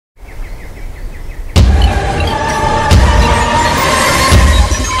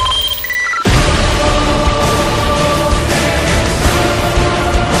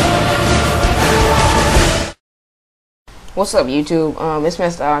What's up, YouTube? It's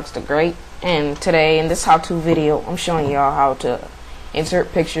Mr. Alex the Great, and today in this how-to video I'm showing y'all how to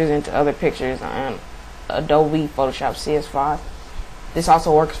insert pictures into other pictures on Adobe Photoshop CS5. This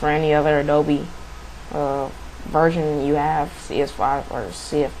also works for any other Adobe version you have, CS5 or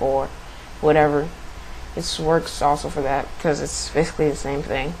CF4, whatever. This works also for that because it's basically the same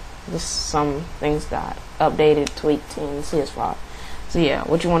thing. Just some things got updated, tweaked in CS5. So yeah,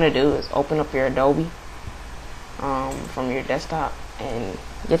 what you want to do is open up your Adobe from your desktop and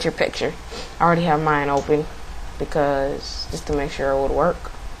get your picture. I already have mine open because just to make sure it would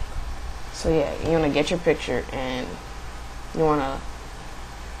work. So yeah, you want to get your picture and you want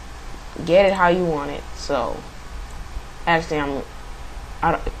to get it how you want it. So actually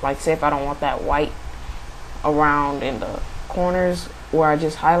say if I don't want that white around in the corners where I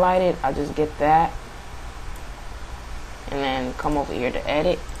just highlighted, I just get that and then come over here to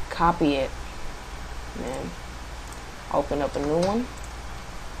edit, copy it, and then open up a new one.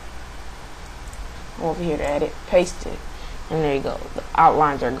 Come over here to edit, paste it, and there you go. The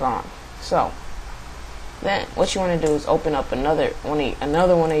outlines are gone. So then what you want to do is open up another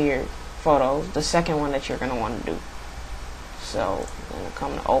one of your photos, the second one that you're going to want to do. So I'm going to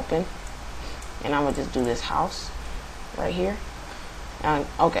come to open, and I'm going to just do this house right here. And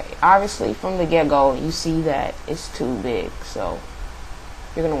okay, obviously from the get-go you see that it's too big, so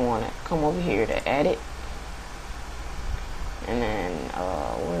you're going to want to come over here to edit, and then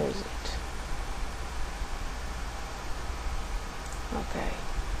where is it? Okay,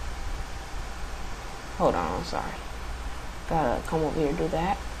 hold on, I'm sorry, gotta come over here and do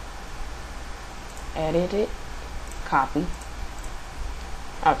that. Edit it, copy.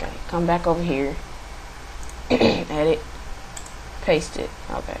 Okay, come back over here, edit, paste it.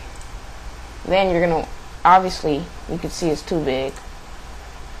 Okay, then you're gonna, obviously you can see it's too big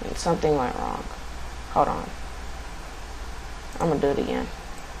and something went wrong. Hold on, I'm gonna do it again.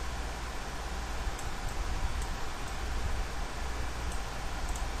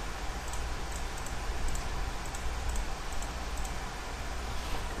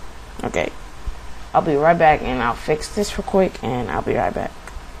 Okay, I'll be right back and I'll fix this real quick and I'll be right back.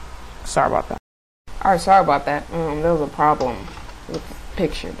 Sorry about that. Alright, sorry about that. There was a problem with the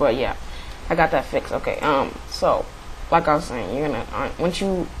picture, but yeah, I got that fixed. Okay, so like I was saying, you're gonna once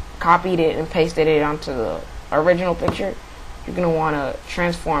you copied it and pasted it onto the original picture, you're gonna want to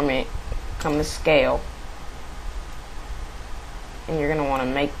transform it, come to scale, and you're gonna want to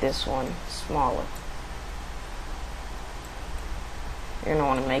make this one smaller. You're gonna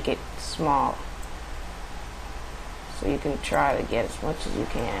want to make it small so you can try to get as much as you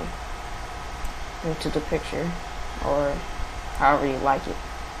can into the picture, or however you like it.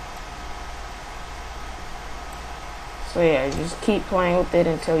 So yeah, just keep playing with it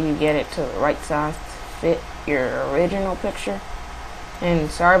until you get it to the right size to fit your original picture.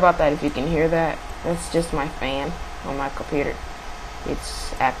 And sorry about that if you can hear that. That's just my fan on my computer.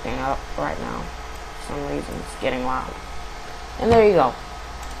 It's acting up right now for some reason. It's getting loud. And there you go.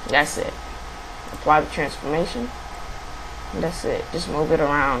 That's it. Apply the transformation. And that's it. Just move it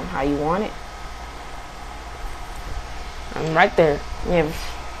around how you want it. And right there, you have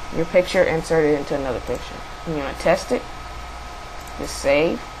your picture inserted into another picture. You want to test it. Just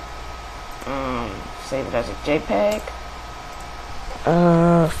save. Save it as a JPEG.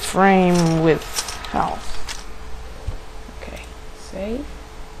 Frame with house. Okay. Save.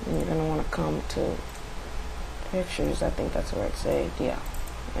 And you're gonna want to come to pictures. I think that's where it's saved. Yeah.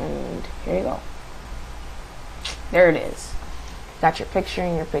 And here you go. There it is. Got your picture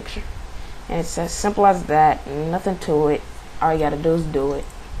in your picture. And it's as simple as that. Nothing to it. All you gotta do is do it.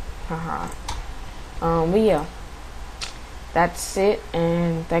 But yeah, that's it.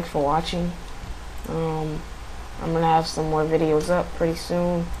 And thanks for watching. I'm gonna have some more videos up pretty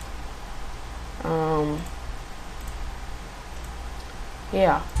soon.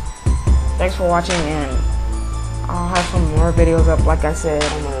 Yeah. Thanks for watching, and I'll have some more videos up. Like I said,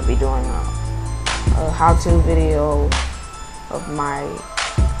 I'm gonna be doing a how-to video of my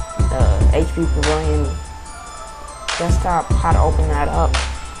HP Pavilion desktop, how to open that up,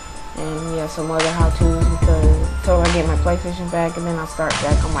 and yeah, some other how-tos until I get my PlayStation back, and then I'll start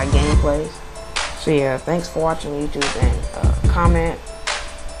back on my gameplays. So yeah, thanks for watching YouTube, and comment,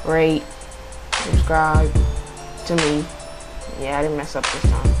 rate, subscribe to me. Yeah, I didn't mess up this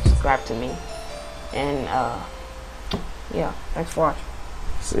time. Subscribe to me, and yeah, thanks for watching.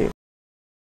 See you.